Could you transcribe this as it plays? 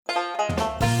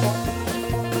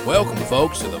Welcome,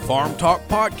 folks, to the Farm Talk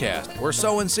Podcast, where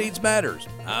sowing seeds matters.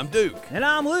 I'm Duke. And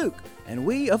I'm Luke. And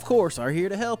we, of course, are here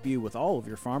to help you with all of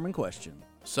your farming questions.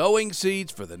 Sowing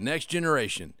seeds for the next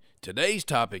generation. Today's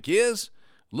topic is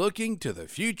looking to the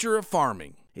future of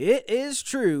farming. It is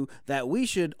true that we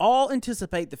should all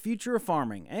anticipate the future of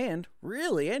farming, and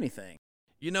really anything.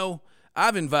 You know,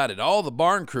 I've invited all the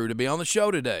barn crew to be on the show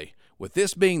today, with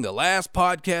this being the last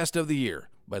podcast of the year.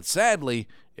 But sadly,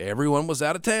 everyone was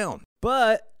out of town.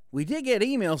 But we did get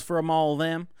emails from all of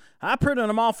them. I printed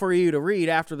them off for you to read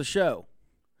after the show.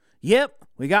 Yep,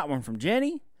 we got one from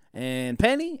Jenny and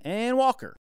Penny and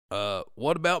Walker.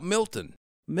 What about Milton?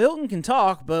 Milton can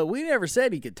talk, but we never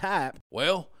said he could type.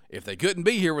 Well, if they couldn't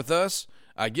be here with us,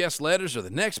 I guess letters are the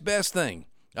next best thing.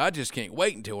 I just can't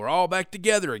wait until we're all back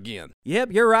together again.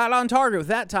 Yep, you're right on target with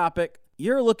that topic.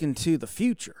 You're looking to the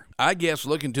future. I guess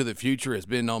looking to the future has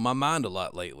been on my mind a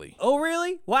lot lately. Oh,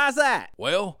 really? Why's that?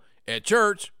 Well, at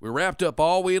church, we wrapped up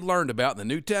all we had learned about in the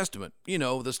New Testament. You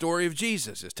know, the story of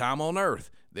Jesus, his time on earth,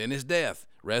 then his death,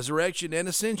 resurrection, and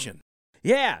ascension.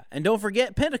 Yeah, and don't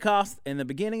forget Pentecost and the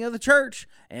beginning of the church,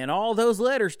 and all those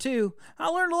letters, too. I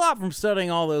learned a lot from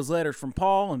studying all those letters from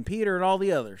Paul and Peter and all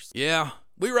the others. Yeah,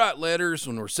 we write letters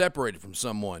when we're separated from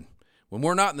someone, when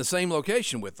we're not in the same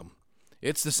location with them.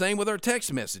 It's the same with our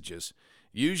text messages.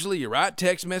 Usually you write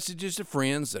text messages to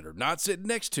friends that are not sitting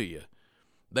next to you.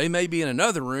 They may be in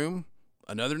another room,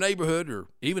 another neighborhood, or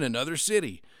even another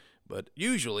city. But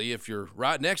usually if you're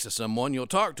right next to someone, you'll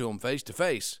talk to them face to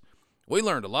face. We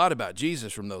learned a lot about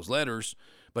Jesus from those letters,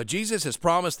 but Jesus has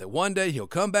promised that one day he'll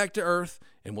come back to earth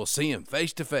and we'll see him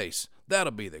face to face.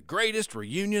 That'll be the greatest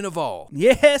reunion of all.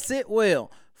 Yes, it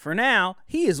will. For now,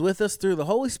 he is with us through the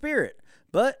Holy Spirit.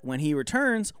 But when he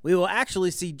returns, we will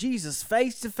actually see Jesus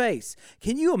face to face.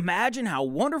 Can you imagine how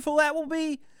wonderful that will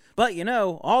be? But you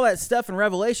know, all that stuff in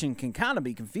Revelation can kind of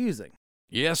be confusing.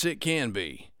 Yes, it can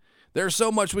be. There's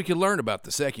so much we can learn about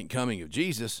the second coming of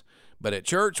Jesus, but at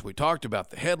church we talked about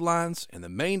the headlines and the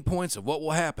main points of what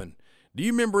will happen. Do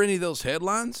you remember any of those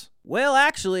headlines? Well,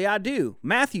 actually, I do.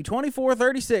 Matthew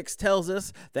 24:36 tells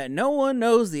us that no one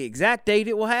knows the exact date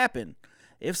it will happen.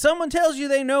 If someone tells you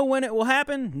they know when it will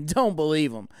happen, don't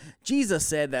believe them. Jesus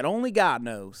said that only God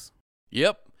knows.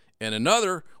 Yep, and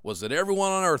another was that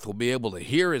everyone on earth will be able to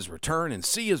hear his return and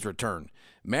see his return.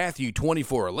 Matthew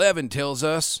 24:11 tells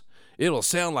us it'll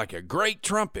sound like a great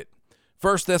trumpet.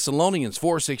 1 Thessalonians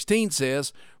 4:16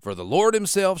 says, "For the Lord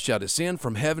himself shall descend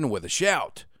from heaven with a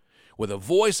shout, with a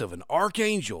voice of an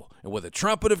archangel, and with a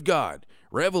trumpet of God."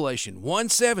 Revelation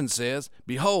 1:7 says,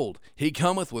 "Behold, he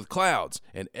cometh with clouds,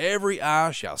 and every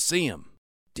eye shall see him."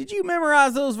 Did you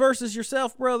memorize those verses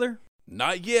yourself, brother?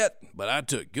 Not yet, but I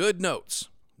took good notes.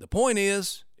 The point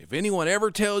is, if anyone ever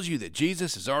tells you that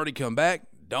Jesus has already come back,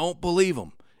 don't believe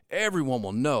them. Everyone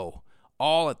will know,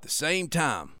 all at the same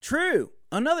time. True.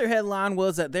 Another headline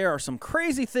was that there are some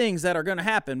crazy things that are going to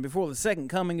happen before the second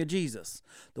coming of Jesus.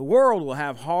 The world will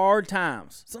have hard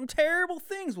times. Some terrible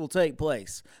things will take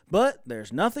place. But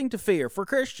there's nothing to fear for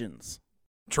Christians.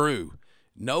 True.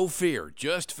 No fear,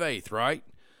 just faith, right?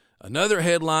 Another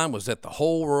headline was that the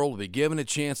whole world will be given a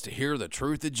chance to hear the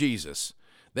truth of Jesus.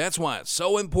 That's why it's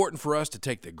so important for us to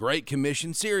take the Great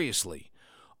Commission seriously.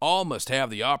 All must have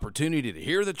the opportunity to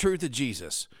hear the truth of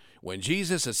Jesus. When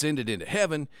Jesus ascended into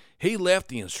heaven, he left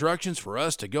the instructions for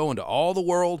us to go into all the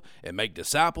world and make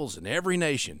disciples in every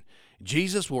nation.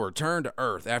 Jesus will return to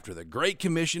earth after the Great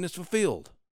Commission is fulfilled.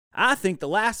 I think the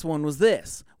last one was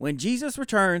this. When Jesus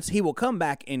returns, he will come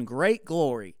back in great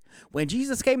glory. When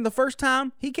Jesus came the first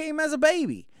time, he came as a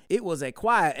baby. It was a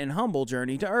quiet and humble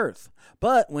journey to earth.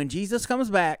 But when Jesus comes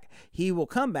back, he will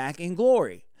come back in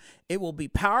glory. It will be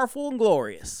powerful and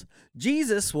glorious.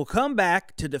 Jesus will come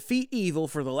back to defeat evil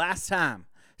for the last time.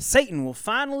 Satan will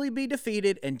finally be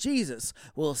defeated, and Jesus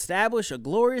will establish a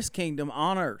glorious kingdom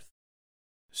on earth.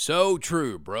 So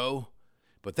true, bro.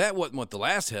 But that wasn't what the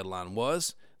last headline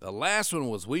was. The last one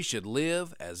was we should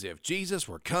live as if Jesus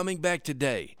were coming back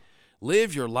today.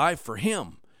 Live your life for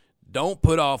him. Don't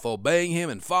put off obeying him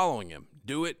and following him.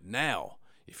 Do it now.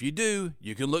 If you do,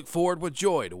 you can look forward with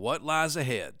joy to what lies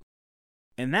ahead.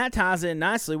 And that ties in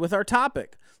nicely with our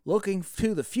topic, looking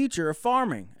to the future of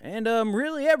farming and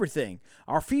really everything.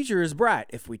 Our future is bright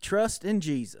if we trust in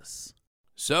Jesus.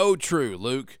 So true,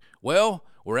 Luke. Well,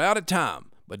 we're out of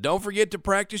time, but don't forget to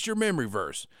practice your memory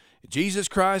verse. Jesus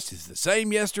Christ is the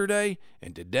same yesterday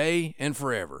and today and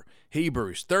forever.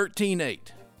 Hebrews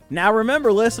 13:8. Now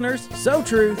remember, listeners, sow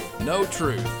truth, know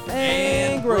truth,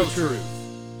 and grow truth.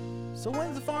 So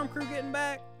when's the farm crew getting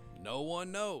back? No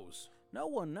one knows. No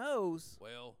one knows.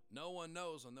 Well, no one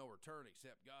knows when they'll return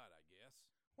except God, I guess.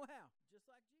 Wow.